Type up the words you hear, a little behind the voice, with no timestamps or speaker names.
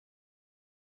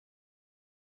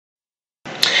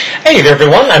Hey there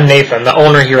everyone, I'm Nathan, the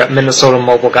owner here at Minnesota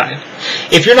Mobile Guy.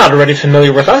 If you're not already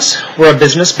familiar with us, we're a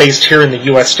business based here in the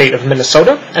U.S. state of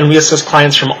Minnesota, and we assist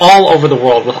clients from all over the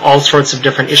world with all sorts of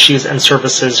different issues and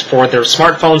services for their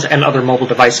smartphones and other mobile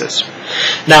devices.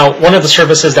 Now, one of the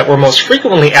services that we're most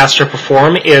frequently asked to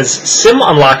perform is SIM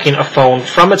unlocking a phone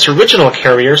from its original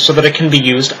carrier so that it can be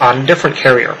used on a different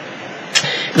carrier.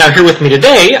 Now here with me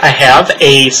today, I have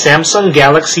a Samsung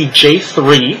Galaxy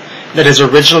J3 that is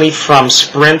originally from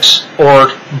Sprint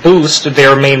or Boost.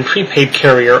 Their main prepaid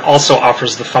carrier also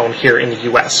offers the phone here in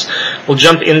the US. We'll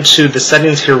jump into the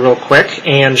settings here real quick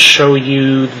and show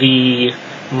you the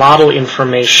model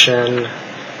information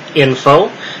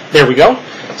info. There we go.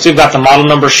 So you've got the model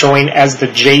number showing as the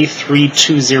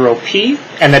J320P,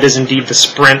 and that is indeed the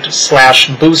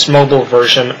Sprint/Boost mobile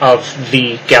version of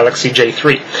the Galaxy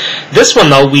J3. This one,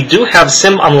 though, we do have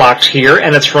SIM unlocked here,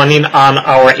 and it's running on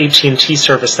our at&t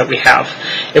service that we have.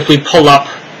 If we pull up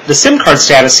the SIM card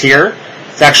status here,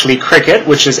 it's actually Cricket,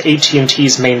 which is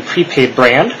at&t's main prepaid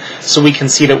brand, so we can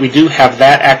see that we do have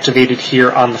that activated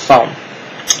here on the phone.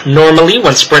 Normally,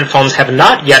 when Sprint phones have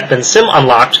not yet been SIM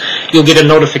unlocked, you'll get a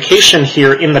notification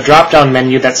here in the drop-down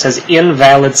menu that says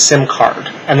invalid SIM card,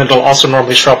 and it'll also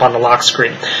normally show up on the lock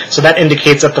screen. So that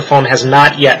indicates that the phone has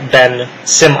not yet been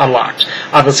SIM unlocked.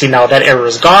 Obviously now that error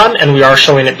is gone, and we are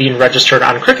showing it being registered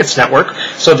on Cricket's network,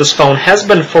 so this phone has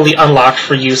been fully unlocked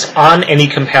for use on any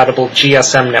compatible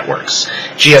GSM networks.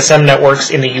 GSM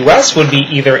networks in the US would be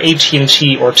either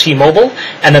at&t or T-Mobile,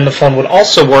 and then the phone would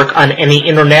also work on any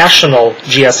international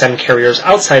GSM carriers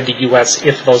outside the US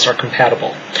if those are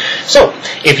compatible. So,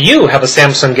 if you have a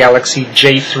Samsung Galaxy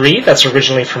J3 that's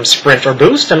originally from Sprint or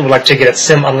Boost and would like to get it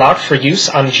SIM unlocked for use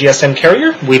on a GSM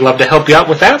carrier, we'd love to help you out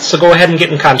with that, so go ahead and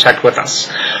get in contact with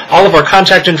us. All of our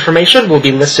contact information will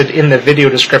be listed in the video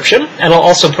description, and I'll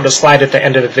also put a slide at the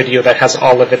end of the video that has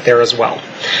all of it there as well.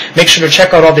 Make sure to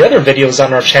check out all the other videos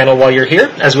on our channel while you're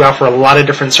here, as we offer a lot of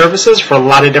different services for a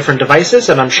lot of different devices,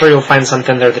 and I'm sure you'll find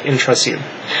something there that interests you.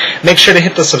 Make sure to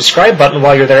hit the subscribe button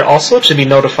while you're there also to be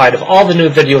notified of all the new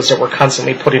videos that we're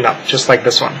constantly putting up, just like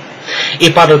this one. Y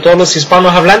para todos los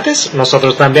hispanohablantes,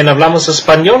 nosotros también hablamos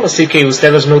español, así que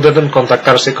ustedes no deben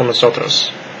contactarse con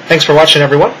nosotros. Thanks for watching,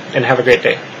 everyone, and have a great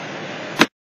day.